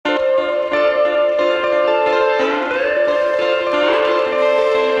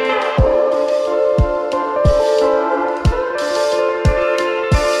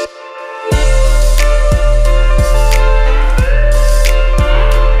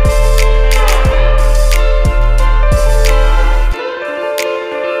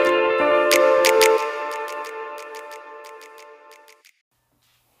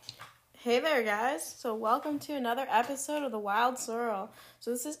guys. So welcome to another episode of The Wild Sorrel.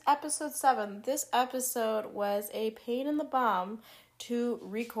 So this is episode 7. This episode was a pain in the bum to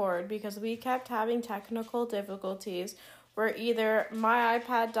record because we kept having technical difficulties where either my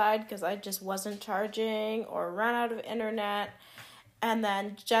iPad died because I just wasn't charging or ran out of internet. And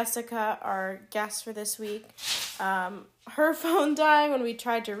then Jessica, our guest for this week, her phone died when we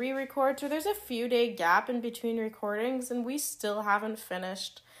tried to re-record. So there's a few day gap in between recordings and we still haven't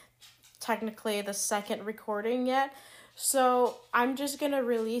finished technically the second recording yet. So I'm just going to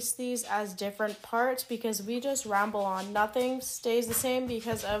release these as different parts because we just ramble on. Nothing stays the same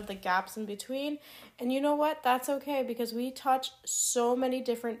because of the gaps in between. And you know what? That's okay because we touch so many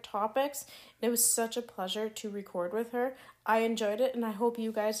different topics. And it was such a pleasure to record with her. I enjoyed it and I hope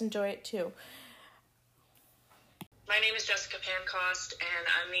you guys enjoy it too. My name is Jessica Pancost and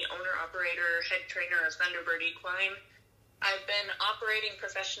I'm the owner, operator, head trainer of Thunderbird Equine. I've been operating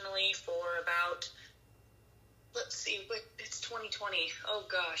professionally for about, it's 2020. Oh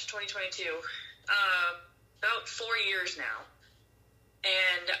gosh, 2022. About 4 years now.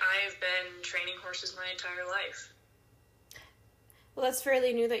 And I've been training horses my entire life. Well, that's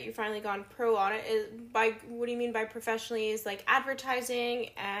fairly new that you've finally gone pro on it. What do you mean by professionally? Is like advertising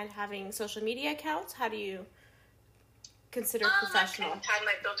and having social media accounts? How do you consider professional? I've had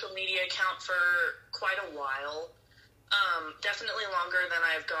my social media account for quite a while. Definitely longer than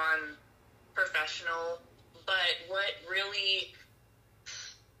I've gone professional, but what really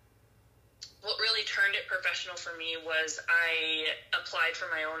turned it professional for me was I applied for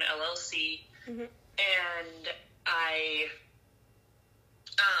my own LLC, and I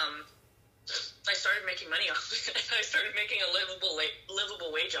started making money off of it. I started making a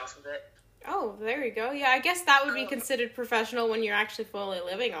livable wage off of it. Oh, there you go. Yeah, I guess that would be considered professional when you're actually fully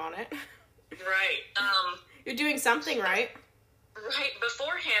living on it. Right. You're doing something right. Right.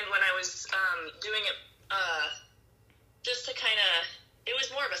 Beforehand, when I was doing it just to kind of, it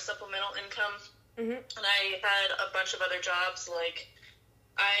was more of a supplemental income. And I had a bunch of other jobs, like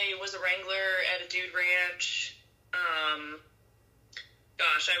I was a wrangler at a dude ranch. I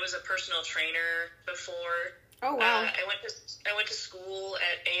was a personal trainer before. Oh, wow. I went to school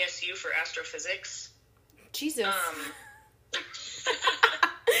at ASU for astrophysics. Jesus.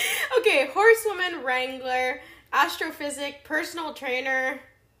 Okay, horsewoman, wrangler, astrophysic, personal trainer.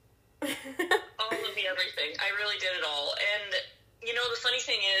 All of the everything. I really did it all. And, you know, the funny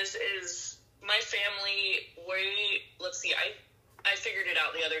thing is my family, I figured it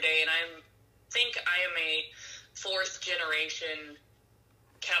out the other day, and I think I am a 4th generation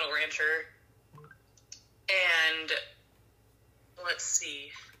cattle rancher. And let's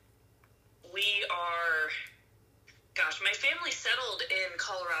see, my family settled in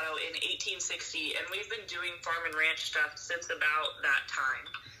Colorado in 1860, and we've been doing farm and ranch stuff since about that time.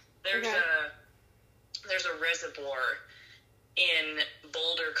 There's a reservoir in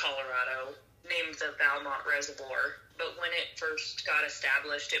Boulder, Colorado, named the Valmont Reservoir, but when it first got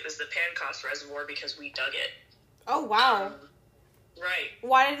established, it was the Pancost Reservoir because we dug it. Oh, wow. Right.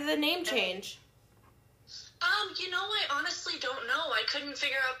 Why did the name change? You know, I honestly don't know. I never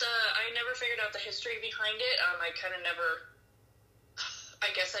figured out the history behind it.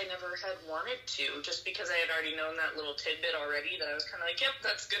 I guess I never had wanted to, just because I had already known that little tidbit already, that I was kind of like, yep,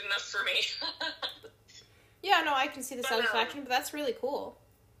 that's good enough for me. Yeah, no, I can see the satisfaction, but that's really cool.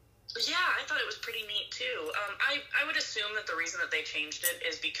 Yeah, I thought it was pretty neat, too. I would assume that the reason that they changed it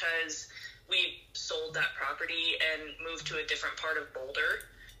is because we sold that property and moved to a different part of Boulder.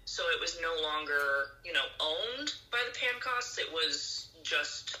 So it was no longer, owned by the Pancosts. It was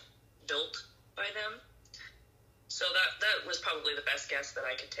just built by them. So that was probably the best guess that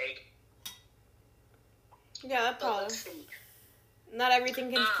I could take. Yeah, that probably. Not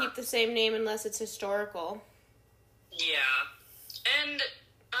everything can keep the same name unless it's historical. Yeah. And,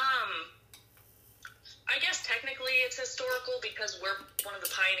 I guess technically it's historical because we're one of the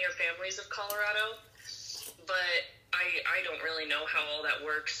pioneer families of Colorado. But I don't really know how all that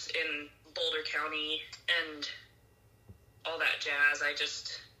works in Boulder County and all that jazz. I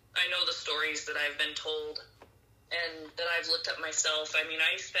know the stories that I've been told and that I've looked up myself. I mean,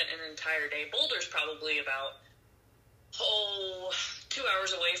 I spent an entire day. Boulder's probably about, 2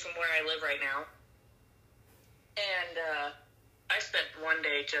 hours away from where I live right now. And I spent one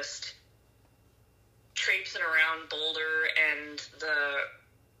day just traipsing around Boulder, and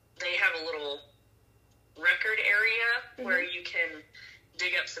they have a little record area where you can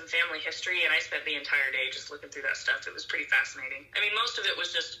dig up some family history, and I spent the entire day just looking through that stuff. It was pretty fascinating. I mean, most of it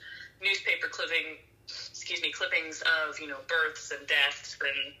was just newspaper clippings of, births and deaths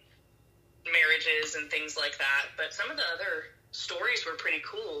and marriages and things like that. But some of the other stories were pretty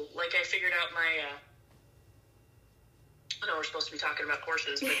cool. Like, I figured out my, I know we're supposed to be talking about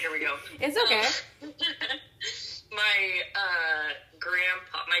horses, but here we go. It's okay. My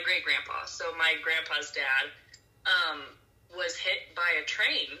great-grandpa, so my grandpa's dad, was hit by a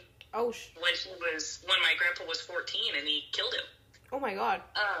train. Oh. When my grandpa was 14, and he killed him. Oh my God.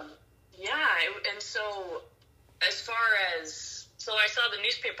 Yeah, and so as far as, so I saw the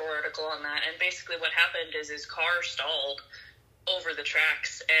newspaper article on that, and basically what happened is his car stalled over the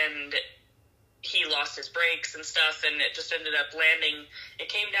tracks, and he lost his brakes and stuff, and it just ended up landing, it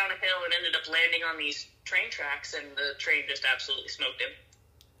came down a hill and ended up landing on these train tracks, and the train just absolutely smoked him.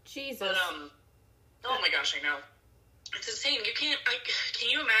 Jesus. But, oh my gosh, I know. It's insane. Can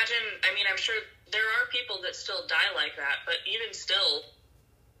you imagine, I mean, I'm sure there are people that still die like that, but even still,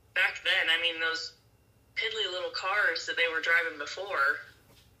 back then, I mean, those piddly little cars that they were driving before,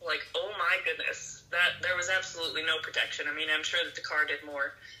 like, oh my goodness, that there was absolutely no protection. I mean, I'm sure that the car did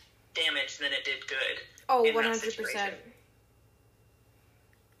more damage than it did good. Oh, 100%.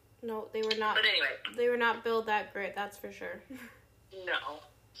 No, they were not. But anyway. They were not built that great, that's for sure. No.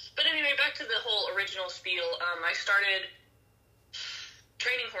 But anyway, back to the whole original spiel. I started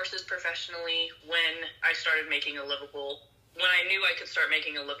training horses professionally when I started making a livable, when I knew I could start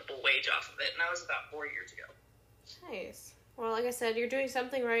making a livable wage off of it, and that was about 4 years ago. Nice. Well, like I said, you're doing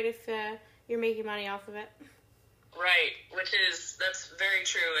something right if you're making money off of it. Right, that's very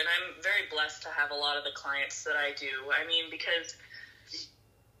true, and I'm very blessed to have a lot of the clients that I do. I mean, because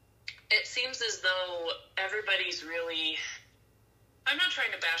it seems as though everybody's really, I'm not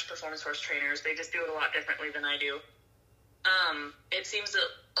trying to bash performance horse trainers, they just do it a lot differently than I do. It seems that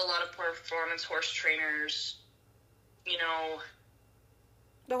a lot of performance horse trainers, you know,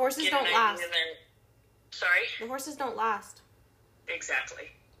 the horses don't last. Sorry? The horses don't last. Exactly.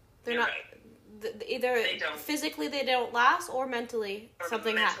 They're You're not. Right. Either they don't. Physically they don't last, or mentally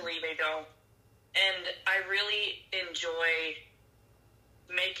something happens. Mentally they don't. And I really enjoy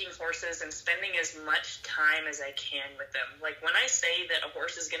making horses and spending as much time as I can with them. Like, when I say that a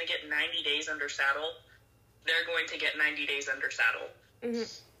horse is going to get 90 days under saddle, they're going to get 90 days under saddle. Mm-hmm.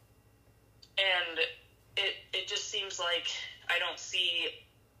 And it just seems like I don't see,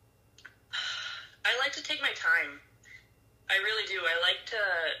 I like to take my time. I really do. I like to.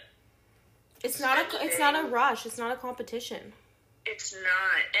 It's not a rush. It's not a competition. It's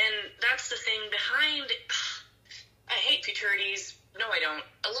not. And that's the thing behind, I hate futurities. No, I don't.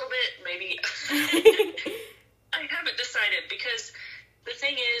 A little bit, maybe. I haven't decided, because the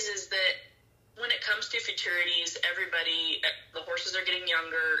thing is that when it comes to futurities, the horses are getting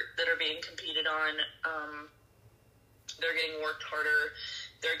younger that are being competed on. They're getting worked harder.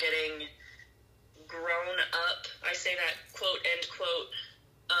 They're getting grown up. I say that quote, end quote,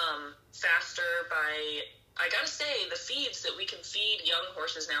 faster by, I gotta say, the feeds that we can feed young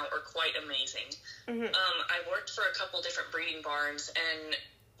horses now are quite amazing. Mm-hmm. I worked for a couple different breeding barns, and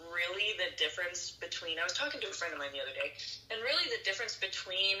really the difference between, I was talking to a friend of mine the other day, and really the difference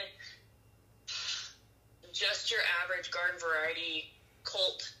between just your average garden variety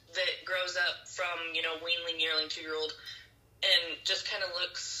colt that grows up from, weanling, yearling, 2-year-old, and just kind of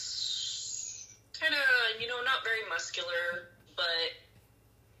looks not very muscular, but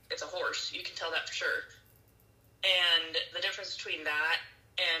it's a horse. You can tell that for sure. And the difference between that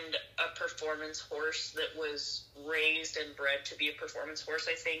and a performance horse that was raised and bred to be a performance horse,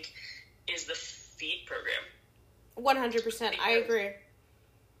 I think, is the feed program. 100%. I agree.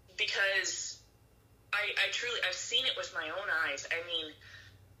 Because I've seen it with my own eyes. I mean,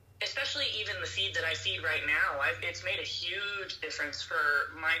 especially even the feed that I feed right now, it's made a huge difference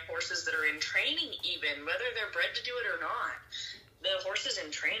for my horses that are in training, even, whether they're bred to do it or not. The horses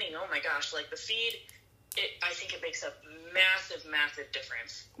in training, oh my gosh, like the feed, I think it makes a massive, massive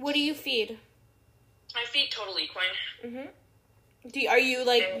difference. What do you feed? I feed total equine. Mm-hmm. Do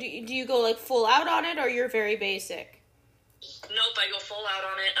you go like full out on it, or you're very basic? Nope, I go full out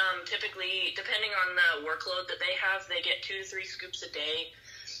on it. Typically, depending on the workload that they have, they get 2 to 3 scoops a day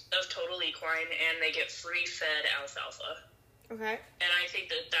of total equine, and they get free fed alfalfa. Okay. And I think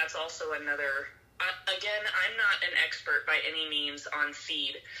that that's also another. Again, I'm not an expert by any means on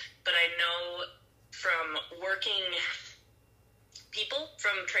feed, but I know from training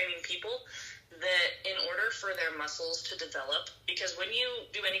people, that in order for their muscles to develop, because when you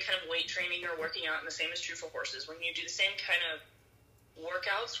do any kind of weight training or working out, and the same is true for horses, when you do the same kind of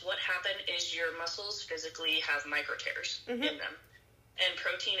workouts, what happens is your muscles physically have micro tears in them. And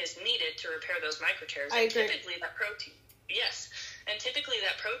protein is needed to repair those micro tears. I agree. Typically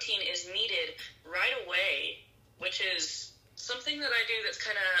that protein is needed right away, which is something that I do that's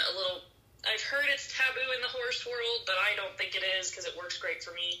kind of a little I've heard it's taboo in the horse world, but I don't think it is because it works great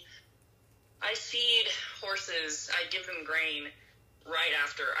for me. I feed horses, I give them grain right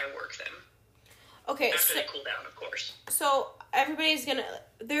after I work them. Okay, after they cool down, of course. So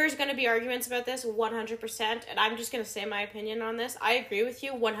there's gonna be arguments about this 100%, and I'm just gonna say my opinion on this. I agree with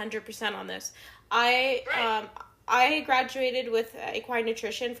you 100% on this. I graduated with equine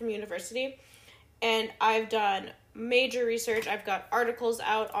nutrition from university, and I've done major research. I've got articles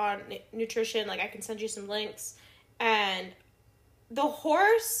out on nutrition, like I can send you some links, and the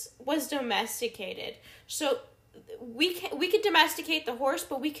horse was domesticated. So we can domesticate the horse,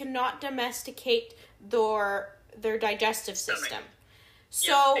 but we cannot domesticate their digestive system.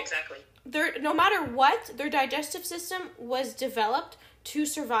 So yep, exactly. No matter what, their digestive system was developed to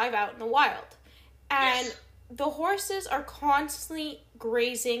survive out in the wild. And yes. The horses are constantly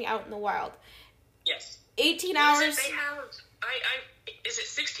grazing out in the wild. Yes. 18 hours. Is it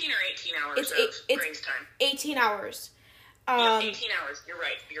 16 or 18 hours of graze time? 18 hours. 18 hours. You're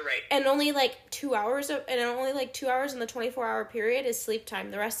right. And only like 2 hours in the 24-hour period is sleep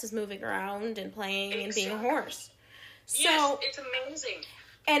time. The rest is moving around and playing and being a horse. So, yes, it's amazing.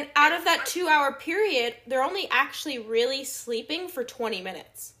 And out of that 2-hour period, they're only actually really sleeping for 20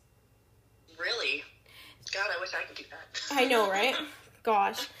 minutes. Really? God, I wish I could do that. I know, right?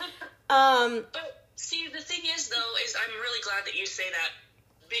 Gosh. But see, the thing is, though, is I'm really glad that you say that,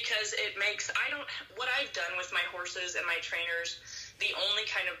 because it makes, what I've done with my horses and my trainers, the only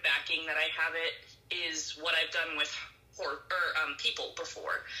kind of backing that I have it is what I've done with people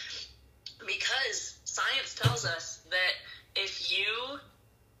before. Because science tells us that if you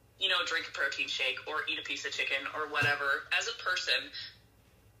drink a protein shake or eat a piece of chicken or whatever, as a person,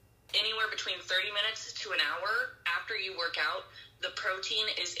 anywhere between 30 minutes to an hour after you work out, the protein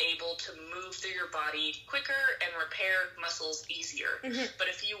is able to move through your body quicker and repair muscles easier. Mm-hmm. But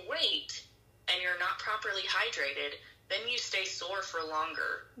if you wait and you're not properly hydrated, then you stay sore for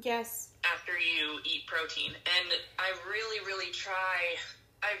longer. Yes. After you eat protein. And I really, really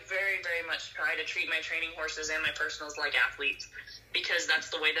I very, very much try to treat my training horses and my personals like athletes, because that's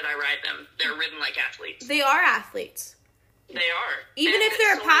the way that I ride them. They're ridden like athletes. They are athletes. They are. Even if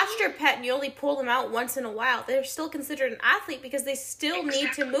they're a pasture pet and you only pull them out once in a while, they're still considered an athlete because they still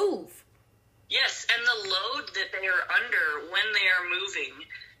need to move. Yes, and the load that they are under when they are moving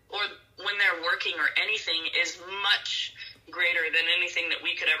or when they're working or anything is much greater than anything that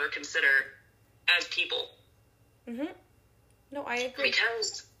we could ever consider as people. Mm-hmm. No, I agree.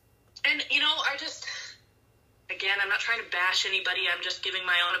 Because, and again, I'm not trying to bash anybody. I'm just giving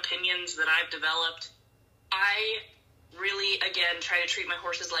my own opinions that I've developed. I really, again, try to treat my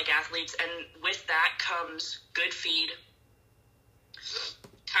horses like athletes, and with that comes good feed,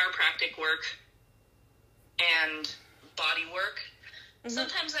 chiropractic work, and body work. Mm-hmm.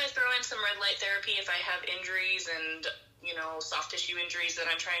 Sometimes I throw in some red light therapy if I have injuries and, soft tissue injuries that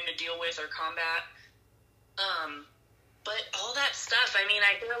I'm trying to deal with or combat. But all that stuff, I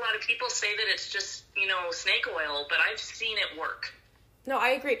hear a lot of people say that it's just, snake oil, but I've seen it work. No, I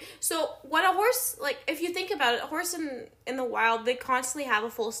agree. So when a horse, if you think about it, a horse in the wild, they constantly have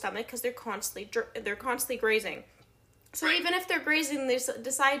a full stomach because they're constantly grazing. So right. Even if they're grazing, they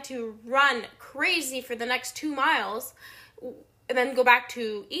decide to run crazy for the next 2 miles and then go back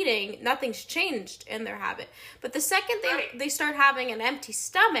to eating, nothing's changed in their habit. But the second they start having an empty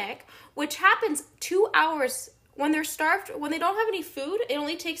stomach, which happens 2 hours. When they're starved, when they don't have any food, it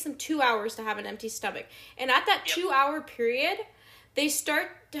only takes them 2 hours to have an empty stomach. And at that 2-hour period, they start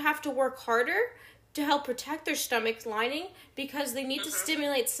to have to work harder to help protect their stomach lining because they need to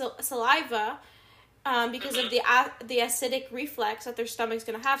stimulate saliva because of the acidic reflex that their stomach's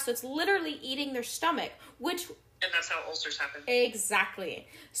going to have. So it's literally eating their stomach, and that's how ulcers happen. Exactly.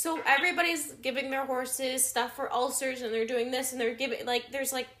 So everybody's giving their horses stuff for ulcers, and they're doing this, and they're giving,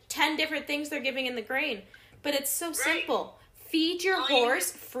 there's 10 different things they're giving in the grain. But it's so simple. Feed your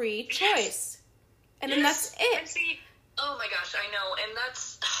horse free choice. And then that's it. And see, oh my gosh, I know. And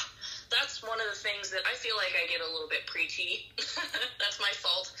that's one of the things that I feel like I get a little bit preachy. That's my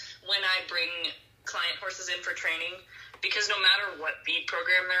fault when I bring client horses in for training. Because no matter what feed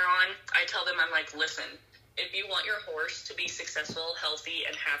program they're on, I tell them, I'm like, listen, if you want your horse to be successful, healthy,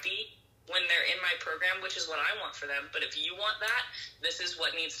 and happy when they're in my program, which is what I want for them, but if you want that, this is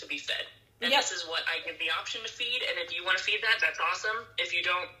what needs to be fed. And this is what I give the option to feed. And if you want to feed that, that's awesome. If you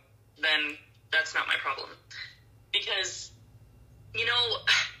don't, then that's not my problem. Because, we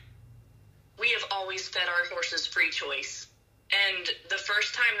have always fed our horses free choice. And the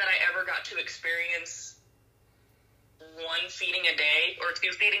first time that I ever got to experience 1 feeding a day or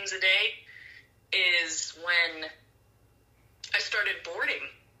 2 feedings a day is when I started boarding.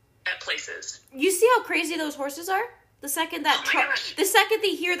 at places. You see how crazy those horses are? The second the second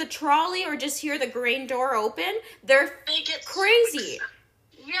they hear the trolley or just hear the grain door open, they get crazy.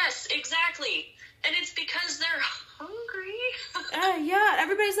 Yes, exactly. And it's because they're hungry. Yeah,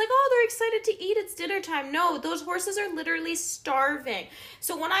 everybody's like, oh, they're excited to eat. It's dinner time. No, those horses are literally starving.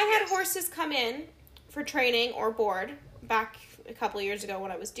 So when I had horses come in for training or board back a couple of years ago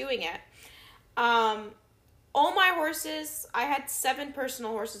when I was doing it, all my horses, I had 7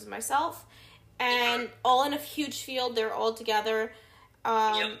 personal horses myself, and all in a huge field. They're all together.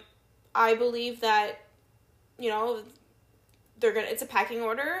 I believe that, it's a packing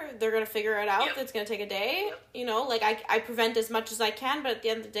order. They're going to figure it out. It's going to take a day. I prevent as much as I can, but at the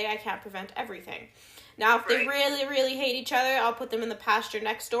end of the day, I can't prevent everything. Now, if they really, really hate each other, I'll put them in the pasture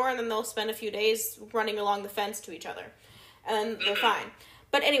next door, and then they'll spend a few days running along the fence to each other. And they're fine.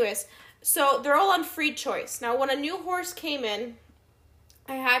 But anyways, so they're all on free choice. Now, when a new horse came in,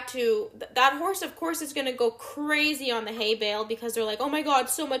 I had to, that horse, of course, is going to go crazy on the hay bale because they're like, oh my God,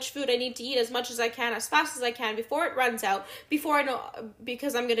 so much food. I need to eat as much as I can, as fast as I can before it runs out,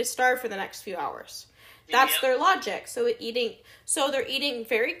 because I'm going to starve for the next few hours. That's their logic. So they're eating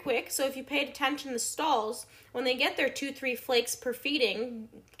very quick. So if you paid attention in the stalls, when they get their 2-3 flakes per feeding,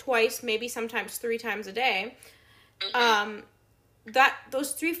 twice, maybe sometimes 3 times a day,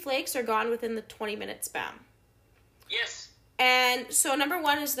 those 3 flakes are gone within the 20-minute span. Yes. And so number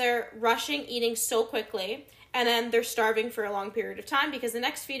 1 is they're rushing, eating so quickly, and then they're starving for a long period of time because the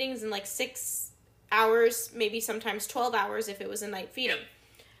next feeding is in 6 hours, maybe sometimes 12 hours if it was a night feeding.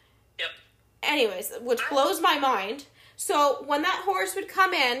 Yep. Anyways, which blows my mind. So when that horse would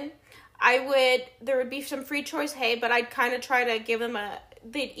come in, there would be some free choice hay, but I'd kind of try to give them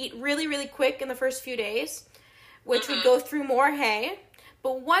they'd eat really, really quick in the first few days, which would go through more hay.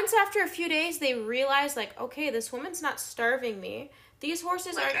 But once after a few days, they realize, okay, this woman's not starving me. These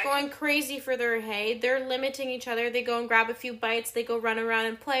horses aren't going crazy for their hay. They're limiting each other. They go and grab a few bites. They go run around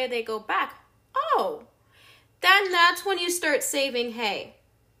and play. They go back. Oh, then that's when you start saving hay.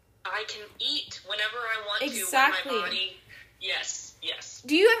 I can eat whenever I want exactly. to. When my body, yes.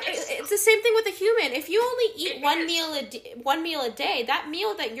 It's the same thing with a human. If you only eat one meal a day, that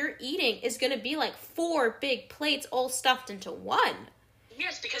meal that you're eating is going to be 4 big plates all stuffed into one.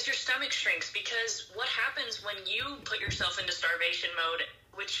 Yes, because your stomach shrinks. Because what happens when you put yourself into starvation mode,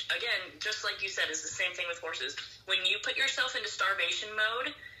 which, again, just like you said, is the same thing with horses. When you put yourself into starvation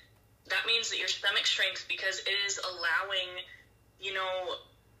mode, that means that your stomach shrinks because it is allowing,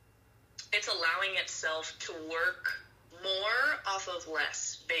 it's allowing itself to work more off of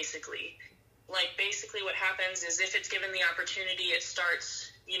less, basically. Basically what happens is if it's given the opportunity, it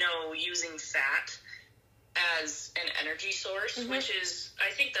starts, using fat as an energy source, which is,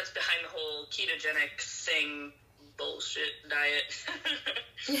 I think that's behind the whole ketogenic thing, bullshit diet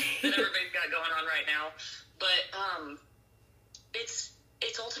that everybody's got going on right now. But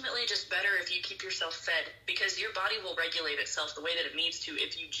it's ultimately just better if you keep yourself fed, because your body will regulate itself the way that it needs to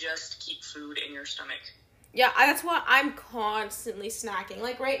if you just keep food in your stomach. Yeah, that's why I'm constantly snacking.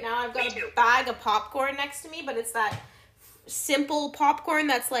 Right now, I've got a bag of popcorn next to me, but it's that simple popcorn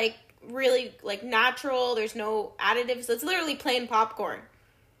that's really natural. There's no additives. It's literally plain popcorn.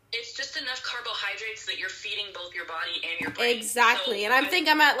 It's just enough carbohydrates that you're feeding both your body and your brain. Exactly. So, and I think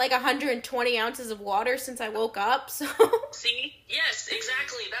I'm at 120 ounces of water since I woke up. So see? Yes,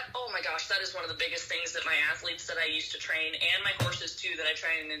 exactly. Oh my gosh, that is one of the biggest things that my athletes that I used to train, and my horses too, that I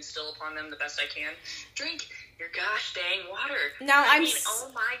try and instill upon them the best I can. Drink your gosh dang water.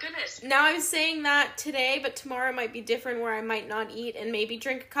 Oh my goodness. Now I'm saying that today, but tomorrow might be different where I might not eat and maybe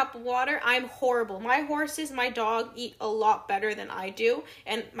drink a cup of water. I'm horrible. My horses, my dog eat a lot better than I do,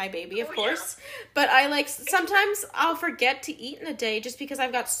 and my baby, of course. Yeah. But sometimes I'll forget to eat in a day just because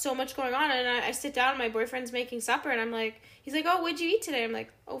I've got so much going on, and I sit down and my boyfriend's making supper, and he's like, oh, what'd you eat today? I'm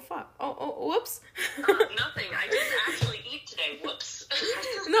like, oh, fuck. Oh, whoops. Nothing. I didn't actually eat today. Whoops.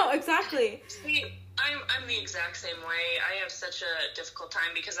 No, exactly. See, I'm the exact same way. I have such a difficult time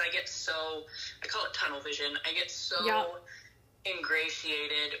because I call it tunnel vision. I get so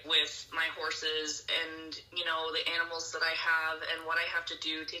ingratiated with my horses and, the animals that I have and what I have to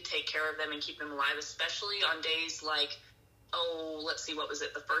do to take care of them and keep them alive, especially on days let's see, what was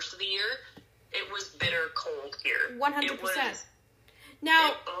it, the first of the year? It was bitter cold here. 100%.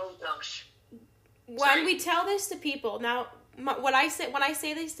 Now, oh gosh. When we tell this to people, now, when I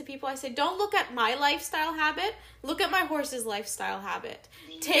say this to people, I say, don't look at my lifestyle habit. Look at my horse's lifestyle habit.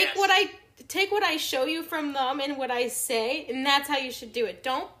 Take what I show you from them and what I say, and that's how you should do it.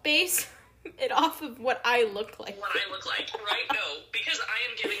 Don't base it off of what I look like. What I look like, right? No, because I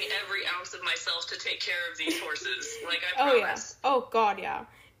am giving every ounce of myself to take care of these horses. I promise. Oh, yeah. Oh, God, yeah.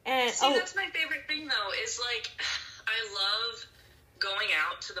 And see, that's my favorite thing though, is like, I love going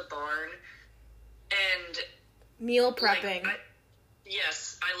out to the barn and meal prepping. Like,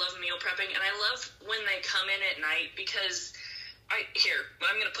 yes, I love meal prepping, and I love when they come in at night because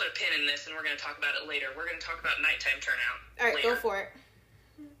I'm going to put a pin in this, and we're going to talk about it later. We're going to talk about nighttime turnout. All right, later. Go for it.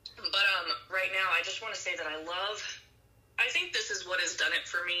 But right now, I just want to say that I think this is what has done it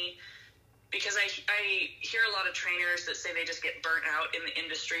for me, because I hear a lot of trainers that say they just get burnt out in the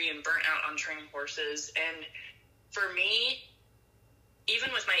industry and burnt out on training horses. And for me,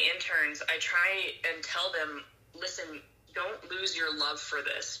 even with my interns, I try and tell them, listen, don't lose your love for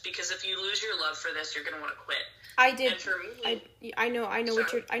this, because if you lose your love for this, you're going to want to quit. I did. And for me, I know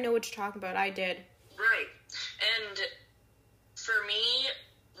what you're talking about. I did. Right. And for me,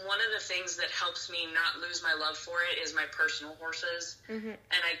 one of the things that helps me not lose my love for it is my personal horses. Mm-hmm.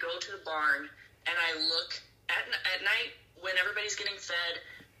 And I go to the barn and I look at night when everybody's getting fed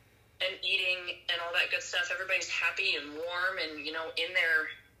and eating and all that good stuff. Everybody's happy and warm and, in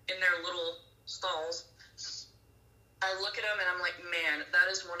their little stalls. I look at them and I'm like, man, that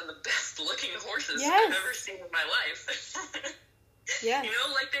is one of the best looking horses I've ever seen in my life. Yeah. And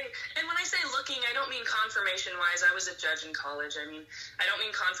when I say looking, I don't mean confirmation wise. I was a judge in college. I don't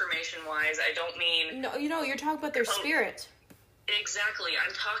mean confirmation wise. I don't mean. No, you're talking about their spirit. Exactly.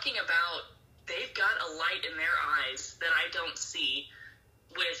 I'm talking about they've got a light in their eyes that I don't see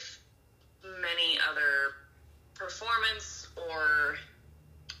with many other performance or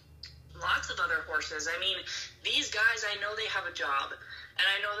lots of other horses. These guys, I know they have a job, and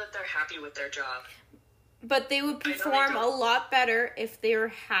I know that they're happy with their job. But they would perform a lot better if they were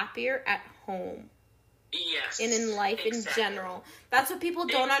happier at home. Yes. And in life in general. That's what people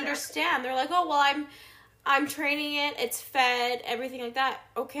don't understand. They're like, oh, well, I'm training it, it's fed, everything like that.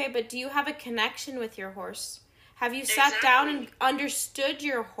 Okay, but do you have a connection with your horse? Have you sat down and understood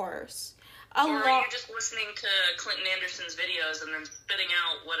your horse? Or are you just listening to Clinton Anderson's videos and then spitting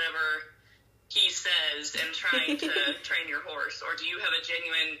out whatever he says and trying to train your horse? Or do you have a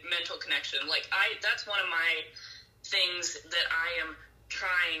genuine mental connection? That's one of my things that I am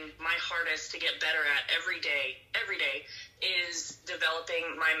trying my hardest to get better at every day is developing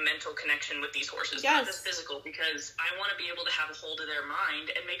my mental connection with these horses. Yes. Not just physical, because I want to be able to have a hold of their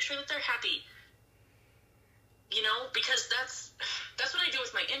mind and make sure that they're happy. Because that's what I do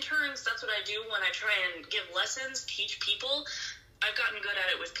with my interns. That's what I do when I try and give lessons, teach people. I've gotten good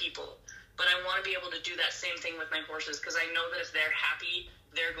at it with people. But I want to be able to do that same thing with my horses, because I know that if they're happy,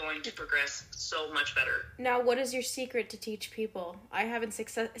 they're going to progress so much better. Now, what is your secret to teach people? I haven't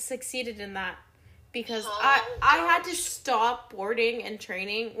succeeded in that, because I had to stop boarding and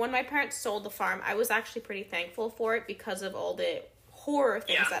training. When my parents sold the farm, I was actually pretty thankful for it because of all the horror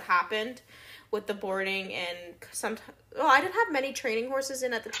things that happened with the boarding. And I didn't have many training horses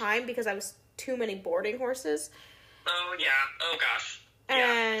in at the time because I was too many boarding horses. Oh, yeah. Oh, gosh.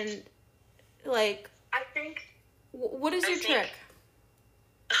 And... I think... What is your trick?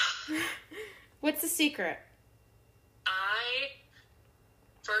 What's the secret?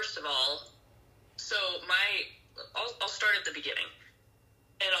 First of all, I'll start at the beginning,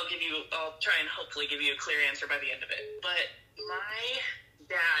 and I'll try and hopefully give you a clear answer by the end of it. But my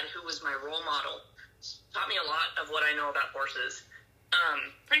dad, who was my role model, taught me a lot of what I know about horses.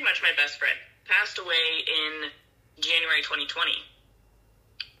 Pretty much my best friend passed away in January 2020.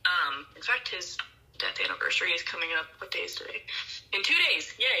 In fact, his death anniversary is coming up. What day is today? In 2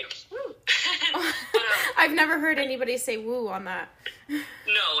 days. Yay. Woo. But, I've never heard anybody say woo on that.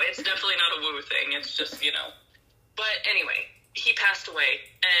 No, it's definitely not a woo thing. It's just, But anyway, he passed away,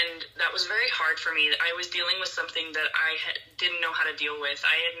 and that was very hard for me. I was dealing with something that I didn't know how to deal with.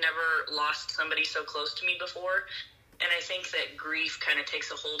 I had never lost somebody so close to me before, and I think that grief kind of takes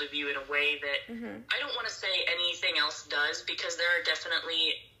a hold of you in a way that I don't want to say anything else does, because there are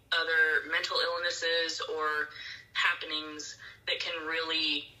definitely other mental illnesses or happenings that can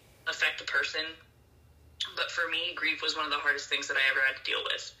really affect a person. But for me, grief was one of the hardest things that I ever had to deal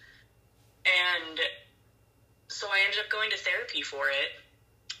with. And so I ended up going to therapy for it.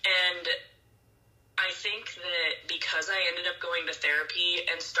 And I think that because I ended up going to therapy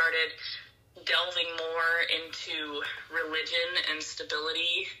and started delving more into religion and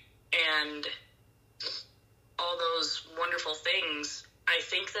stability and all those wonderful things, I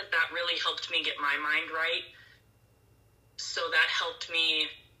think that really helped me get my mind right. So that helped me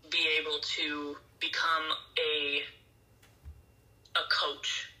be able to become a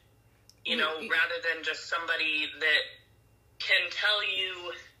coach, rather than just somebody that can tell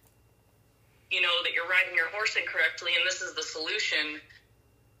you, that you're riding your horse incorrectly and this is the solution.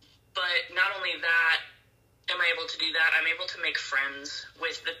 But not only that, am I able to do that. I'm able to make friends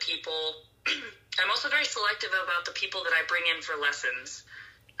with the people. I'm also very selective about the people that I bring in for lessons.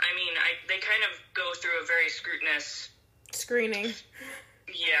 I mean, they kind of go through a very scrutinous screening.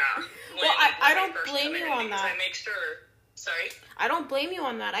 Yeah. Well, I don't blame you on that. I make sure. Sorry? I don't blame you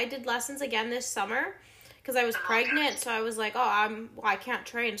on that. I did lessons again this summer because I was pregnant, so I was like, I can't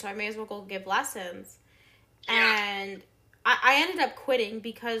train, so I may as well go give lessons. Yeah. And I ended up quitting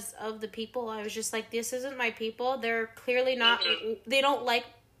because of the people. I was just like, this isn't my people. They're clearly not, they don't like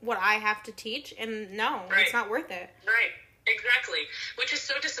what I have to teach, and no, It's not worth it. Right, exactly. Which is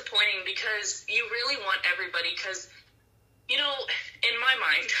so disappointing because you really want everybody, because, you know, in my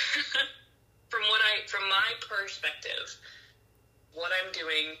mind, from my perspective, what I'm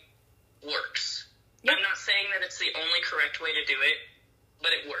doing works. Yep. I'm not saying that it's the only correct way to do it,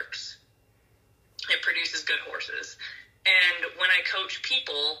 but it works. It produces good horses. And when I coach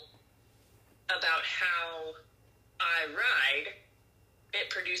people about how I ride, it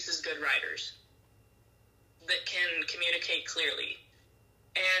produces good riders that can communicate clearly.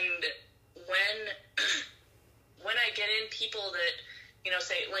 And when I get in people that, you know,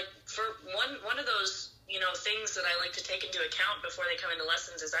 say, like, for one of those, you know, things that I like to take into account before they come into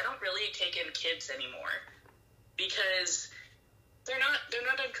lessons is I don't really take in kids anymore, because they're not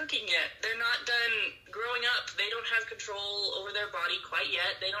done cooking yet. They're not done growing up. They don't have control over their body quite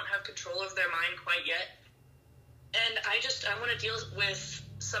yet. They don't have control over their mind quite yet. And I want to deal with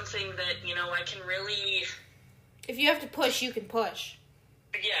something that, you know, I can really... If you have to push, you can push.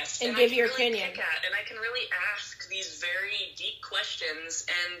 Yes. And give your opinion. And I can really ask these very deep questions,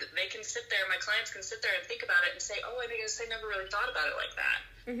 and they can sit there, my clients can sit there and think about it and say, oh, I guess I never really thought about it like that.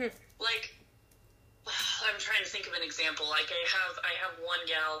 Mm-hmm. Like, I'm trying to think of an example. Like, I have one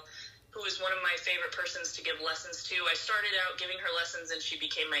gal who is one of my favorite persons to give lessons to. I started out giving her lessons, and she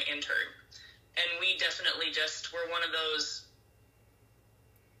became my intern. And we definitely just were one of those,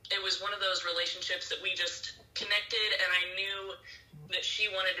 it was one of those relationships that we just connected, and I knew that she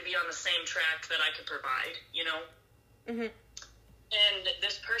wanted to be on the same track that I could provide, you know? Mm-hmm. And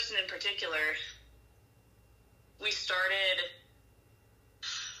this person in particular, we started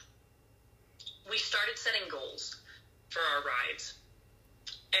setting goals for our rides.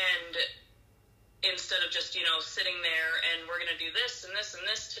 And instead of just, you know, sitting there and we're going to do this and this and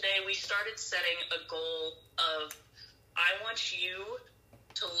this today, we started setting a goal of, I want you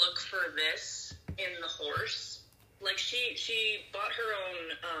to look for this in the horse. Like, she bought her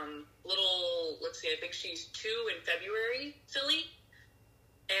own little, let's see, I think she's 2 in February, filly,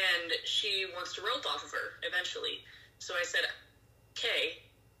 and she wants to rope off of her eventually. So I said, okay,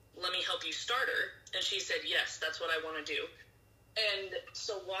 let me help you start her. And she said, yes, that's what I want to do. And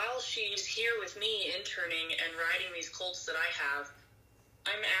so while she's here with me interning and riding these colts that I have,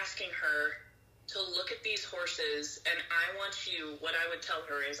 I'm asking her to look at these horses, and I want you, what I would tell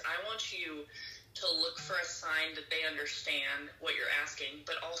her is, I want you to look for a sign that they understand what you're asking,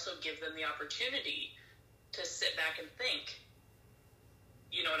 but also give them the opportunity to sit back and think.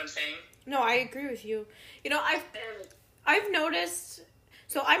 You know what I'm saying? No, I agree with you. You know, I've noticed...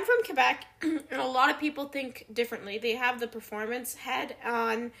 So I'm from Quebec, and a lot of people think differently. They have the performance head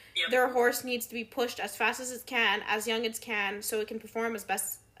on their horse needs to be pushed as fast as it can, as young as it can, so it can perform as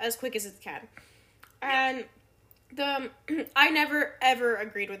quick as it can. And I never ever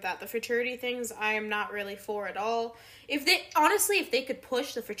agreed with that. The futurity things I am not really for at all. If they could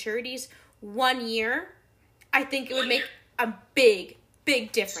push the futurities 1 year, I think it would make a big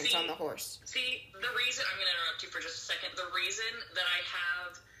difference on the horse. See, the reason, I'm going to interrupt you for just a second, the reason that I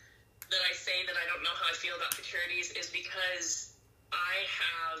say that I don't know how I feel about futurities is because I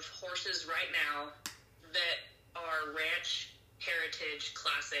have horses right now that are Ranch Heritage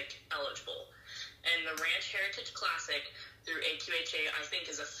Classic eligible. And the Ranch Heritage Classic through AQHA, I think,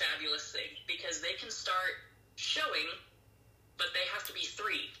 is a fabulous thing because they can start showing, but they have to be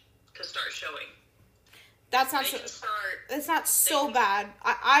 3 to start showing. That's not it's not so bad.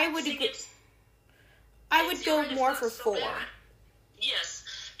 I would go more for 4. Yes,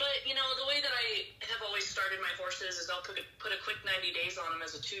 but you know the way that I have always started my horses is I'll put a quick 90 days on them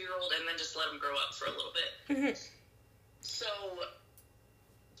as a 2-year-old and then just let them grow up for a little bit. Mm-hmm. So,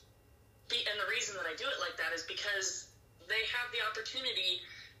 and the reason that I do it like that is because they have the opportunity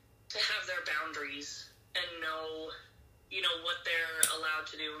to have their boundaries and know, you know, what they're allowed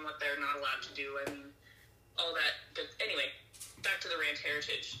to do and what they're not allowed to do and all that. But anyway, back to the Ranch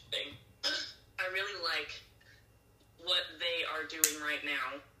Heritage thing. I really like what they are doing right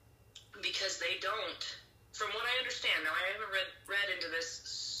now because they don't, from what I understand, now I haven't read into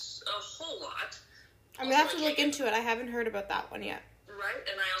this a whole lot. I'm going to have to look into it. I haven't heard about that one yet. Right,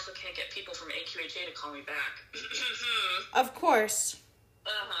 and I also can't get people from AQHA to call me back. Of course.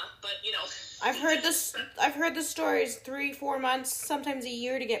 But, you know. I've heard the stories 3-4 months, sometimes a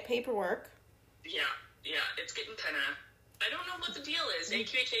year to get paperwork. Yeah, it's getting kind of... I don't know what the deal is.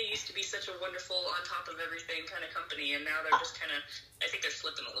 AQHA used to be such a wonderful, on top of everything kind of company, and now they're just kind of... I think they're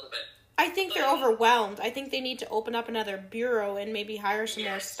slipping a little bit. I think they're overwhelmed. I think they need to open up another bureau and maybe hire some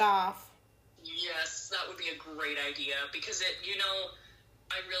more staff. Yes, that would be a great idea, because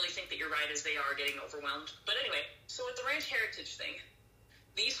I really think that you're right, as they are getting overwhelmed. But anyway, so with the ranch heritage thing,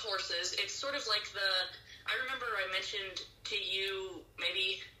 these horses, it's sort of like I remember I mentioned to you,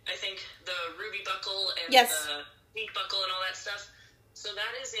 maybe, I think, the ruby buckle and the pink buckle and all that stuff. So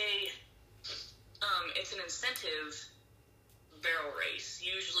that is it's an incentive barrel race,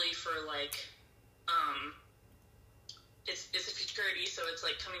 usually for, like, it's a security, so it's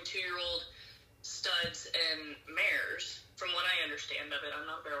like coming 2-year-old studs and mares, from what I understand of it. I'm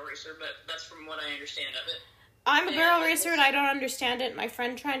not a barrel racer, but that's from what I understand of it. I'm a barrel racer and I don't understand it. My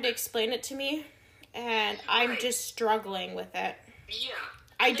friend trying to explain it to me, and I'm just struggling with it. Yeah.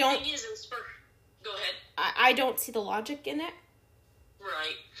 The thing is, go ahead. I don't see the logic in it.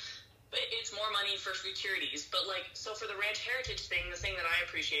 Right. It's more money for securities. But, like, so for the ranch heritage thing, the thing that I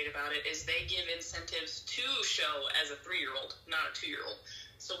appreciate about it is they give incentives to show as a 3-year-old, not a 2-year-old.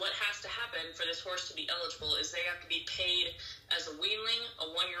 So what has to happen for this horse to be eligible is they have to be paid as a weanling, a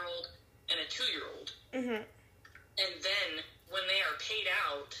 1-year-old, and a 2-year-old. Mm-hmm. And then when they are paid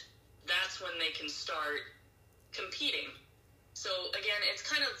out, that's when they can start competing. So again, it's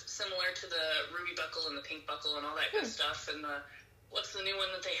kind of similar to the ruby buckle and the pink buckle and all that good stuff. And what's the new one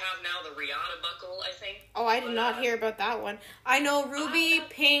that they have now? The Riata buckle, I think. Oh, I did not hear about that one. I know ruby,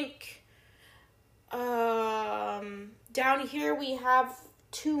 pink. Down here we have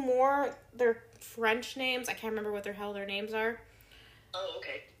 2 more. They're French names. I can't remember what the hell their names are. Oh,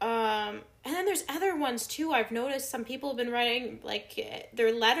 okay. And then there's other ones too. I've noticed some people have been writing, like,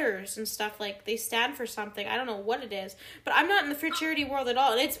 their letters and stuff, like they stand for something. I don't know what it is, but I'm not in the fraternity world at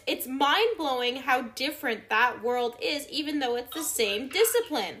all. And it's mind-blowing how different that world is, even though it's the same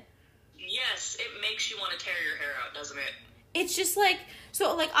discipline. Yes, it makes you want to tear your hair out, doesn't it? It's just like,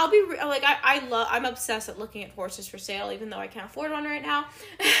 so, like, I'll be, like, I'm obsessed at looking at horses for sale, even though I can't afford one right now.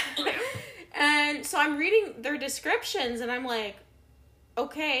 Oh, yeah. And so I'm reading their descriptions, and I'm like,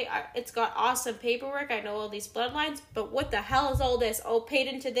 okay, it's got awesome paperwork. I know all these bloodlines, but what the hell is all this? Oh, paid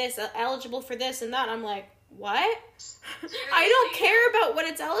into this, eligible for this and that. I'm like, what? I don't care about what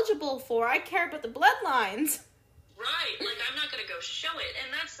it's eligible for. I care about the bloodlines. Right. Like, I'm not going to go show it.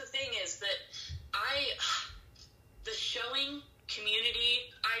 And that's the thing, is that the showing community,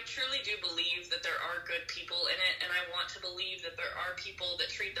 I truly do believe that there are good people in it, and I want to believe that there are people that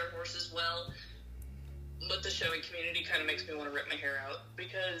treat their horses well. But the showing community kind of makes me want to rip my hair out,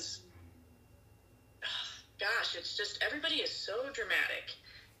 because, gosh, it's just, everybody is so dramatic,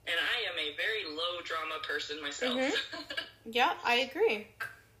 and I am a very low drama person myself. Mm-hmm. Yeah, I agree.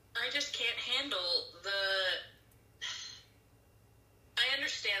 I just can't handle I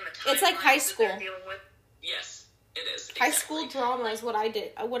understand the time. It's like high school. That they're dealing with. Yes, it is. Exactly. High school drama is what I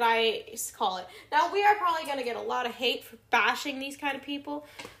call it. Now, we are probably going to get a lot of hate for bashing these kind of people,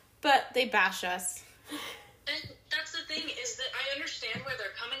 but they bash us. And that's the thing, is that I understand where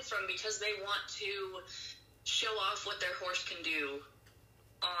they're coming from, because they want to show off what their horse can do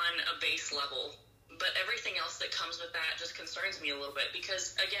on a base level. But everything else that comes with that just concerns me a little bit,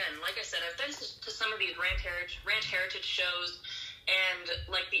 because, again, like I said, I've been to some of these ranch heritage shows, and,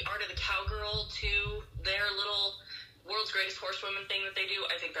 like, the Art of the Cowgirl, too, their little World's Greatest Horsewoman thing that they do,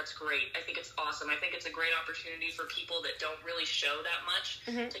 I think that's great. I think it's awesome. I think it's a great opportunity for people that don't really show that much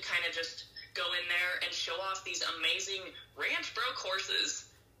to kind of just go in there and show off these amazing ranch broke horses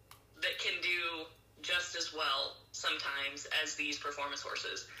that can do just as well sometimes as these performance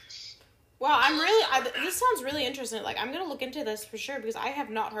horses. Well, this sounds really interesting. Like, I'm going to look into this for sure, because I have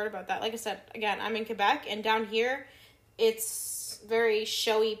not heard about that. Like I said, again, I'm in Quebec, and down here, it's very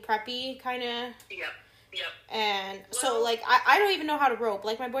showy, preppy kind of. Yep. And so, like, I don't even know how to rope.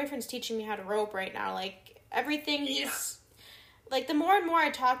 Like, my boyfriend's teaching me how to rope right now. Like, everything he's... Like, the more and more I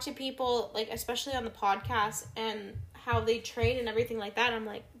talk to people, like, especially on the podcast, and how they train and everything like that, I'm,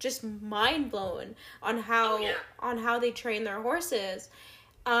 like, just mind-blown on how they train their horses.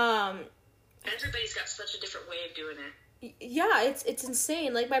 Everybody's got such a different way of doing it. Yeah, it's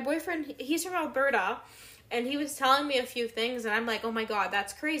insane. Like, my boyfriend, he's from Alberta, and he was telling me a few things, and I'm like, oh my god,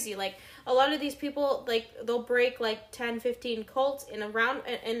 that's crazy. Like, a lot of these people, like, they'll break, like, 10, 15 colts in an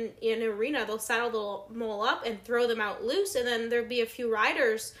arena. They'll saddle them all up and throw them out loose, and then there'll be a few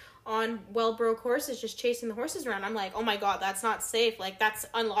riders on well-broke horses just chasing the horses around. I'm like, oh my God, that's not safe. Like, that's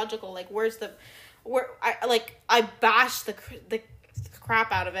unlogical. Like, I bashed the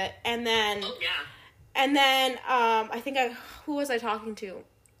crap out of it. And then, who was I talking to?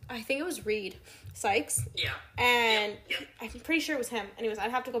 I think it was Reed Sykes. Yeah. And I'm pretty sure it was him. Anyways,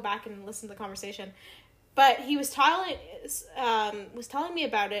 I'd have to go back and listen to the conversation. But he was telling me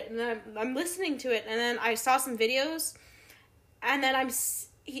about it, and then I'm listening to it, and then I saw some videos, and then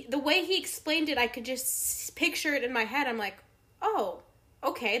the way he explained it, I could just picture it in my head. I'm like, oh,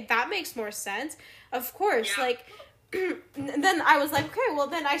 okay, that makes more sense. Of course, like, then I was like, okay, well,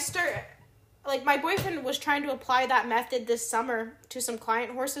 then my boyfriend was trying to apply that method this summer to some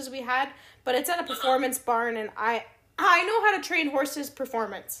client horses we had, but it's at a performance barn, and I know how to train horses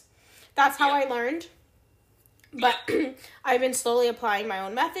performance. That's how I learned. But I've been slowly applying my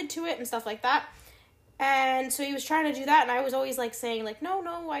own method to it and stuff like that. And so he was trying to do that, and I was always like saying like, no,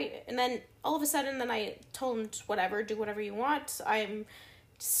 and then all of a sudden then I told him, whatever, do whatever you want. I'm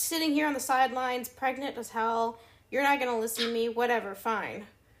sitting here on the sidelines, pregnant as hell. You're not going to listen to me, whatever, fine.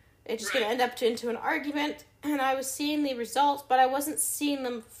 It's just going to end up into an argument. And I was seeing the results, but I wasn't seeing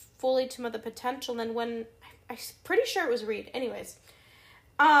them fully to the potential. And when, I'm pretty sure it was Reed. Anyways.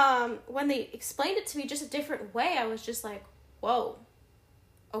 When they explained it to me just a different way, I was just like, whoa,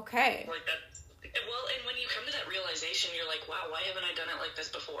 okay. Like that. Well, and when you come to that realization, you're like, wow, why haven't I done it like this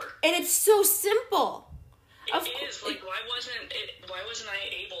before? And it's so simple. It is. Like, why wasn't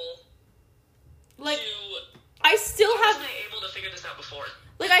I able like, to... I still have... Why wasn't I able to figure this out before?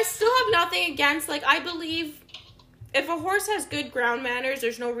 Like, I still have nothing against, like, I believe if a horse has good ground manners,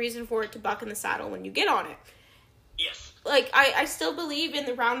 there's no reason for it to buck in the saddle when you get on it. Yes. Like, I still believe in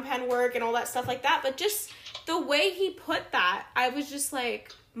the round pen work and all that stuff like that, but just the way he put that, I was just,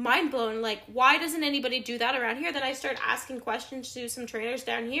 like, mind blown. Like, why doesn't anybody do that around here? Then I started asking questions to some trainers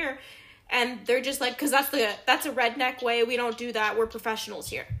down here, and they're just like, because that's a redneck way, we don't do that, we're professionals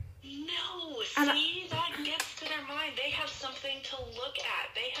here. No, see, that gets to their mind. They have something to look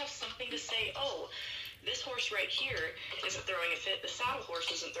at. They have something to say, oh, this horse right here isn't throwing a fit. The saddle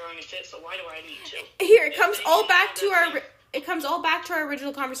horse isn't throwing a fit. So why do I need to? Here it comes all back to our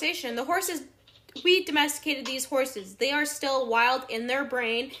original conversation. The horses, we domesticated these horses. They are still wild in their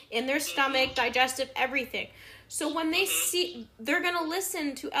brain, in their stomach, digestive, everything. So when they see, they're gonna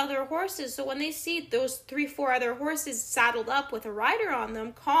listen to other horses. So when they see those 3-4 other horses saddled up with a rider on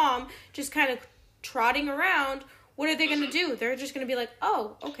them, calm, just kind of trotting around. What are they going to do? They're just going to be like,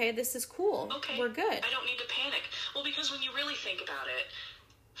 oh, okay, this is cool. Okay, we're good. I don't need to panic. Well, because when you really think about it,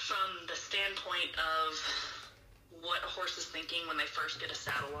 from the standpoint of what a horse is thinking when they first get a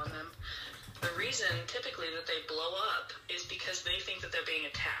saddle on them, the reason typically that they blow up is because they think that they're being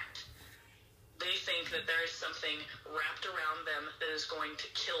attacked. They think that there is something wrapped around them that is going to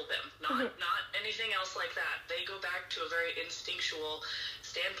kill them. Not anything else like that. They go back to a very instinctual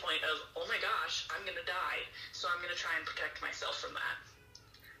standpoint of, oh my gosh, I'm going to die, so I'm going to try and protect myself from that.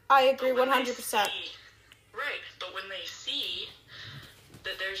 I agree 100%. Right, but when they see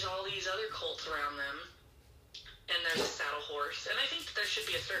that there's all these other colts around them, and there's a saddle horse, and I think that there should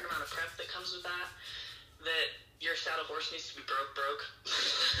be a certain amount of prep that comes with that your saddle horse needs to be broke.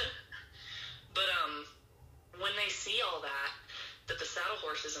 But when they see all that the saddle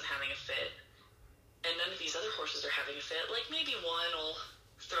horse isn't having a fit, and none of these other horses are having a fit, like maybe one will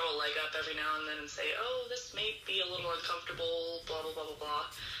throw a leg up every now and then and say, oh, this may be a little uncomfortable, blah, blah, blah, blah, blah.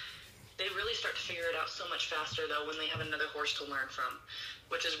 They really start to figure it out so much faster, though, when they have another horse to learn from,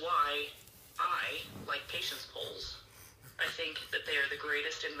 which is why I like patience poles. I think that they are the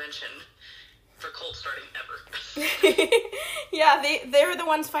greatest invention for colt starting ever. Yeah, they're the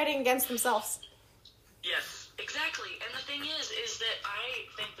ones fighting against themselves. Yes, exactly. And the thing is that I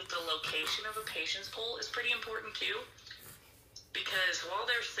think that the location of a patience pole is pretty important too, because while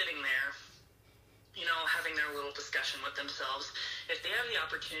they're sitting there, you know, having their little discussion with themselves, if they have the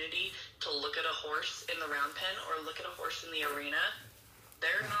opportunity to look at a horse in the round pen or look at a horse in the arena,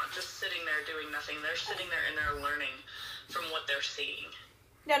 they're not just sitting there doing nothing. They're sitting there and they're learning from what they're seeing.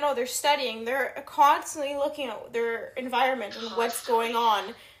 Yeah, no, they're studying. They're constantly looking at their environment and what's going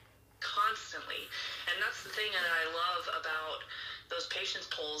on. Constantly. And that's the thing that I love about those patience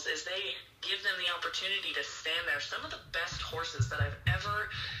poles is they give them the opportunity to stand there. Some of the best horses that I've ever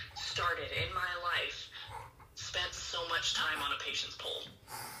started in my life spent so much time on a patience pole.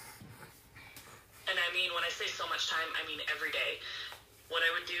 And I mean, when I say so much time, I mean every day. What I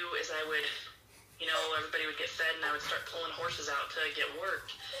would do is I would, you know, everybody would get fed and I would start pulling horses out to get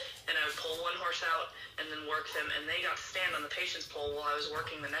worked. And I would pull one horse out and then work them, and they got to stand on the patience pole while I was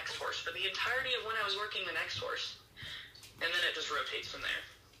working the next horse for the entirety of when I was working the next horse. And then it just rotates from there.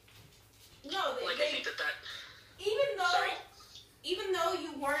 No, I think that even though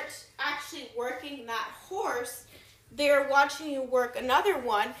you weren't actually working that horse, they're watching you work another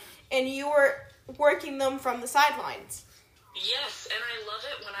one, and you were working them from the sidelines. Yes, and I love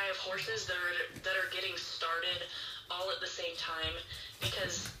it when I have horses that are getting started all at the same time,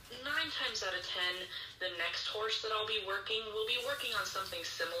 because 9 times out of 10, the next horse that I'll be working will be working on something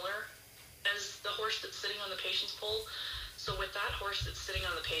similar as the horse that's sitting on the patient's pole. So with that horse that's sitting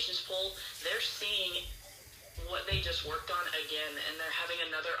on the patient's pole, they're seeing what they just worked on again, and they're having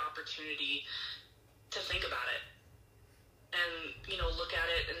another opportunity to think about it and, look at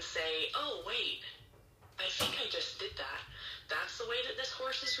it and say, oh, wait, I think I just did that. That's the way that this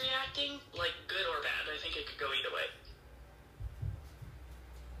horse is reacting, like good or bad. I think it could go either way.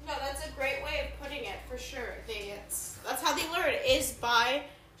 No, that's a great way of putting it, for sure. That's how they learn, is by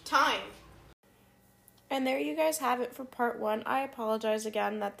time. And there you guys have it for part 1. I apologize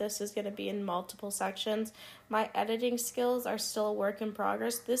again that this is going to be in multiple sections. My editing skills are still a work in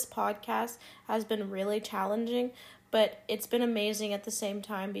progress. This podcast has been really challenging, but it's been amazing at the same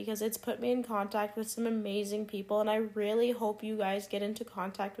time because it's put me in contact with some amazing people, and I really hope you guys get into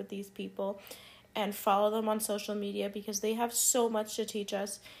contact with these people and follow them on social media because they have so much to teach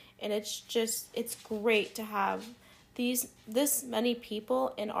us, and it's great to have this many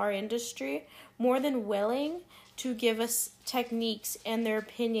people in our industry more than willing to give us techniques and their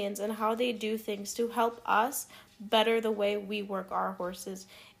opinions and how they do things to help us better the way we work our horses.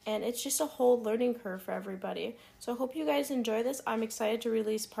 And it's just a whole learning curve for everybody. So I hope you guys enjoy this. I'm excited to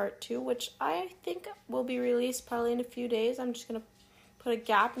release part 2, which I think will be released probably in a few days. I'm just going to put a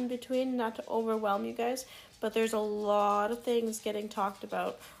gap in between, not to overwhelm you guys. But there's a lot of things getting talked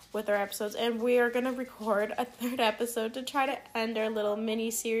about with our episodes. And we are going to record a 3rd episode to try to end our little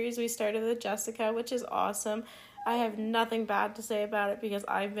mini-series we started with Jessica, which is awesome. I have nothing bad to say about it because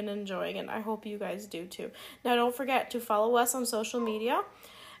I've been enjoying it. I hope you guys do too. Now, don't forget to follow us on social media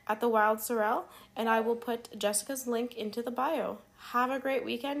at The Wild Sorrel, and I will put Jessica's link into the bio. Have a great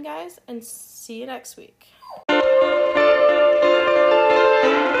weekend, guys, and see you next week.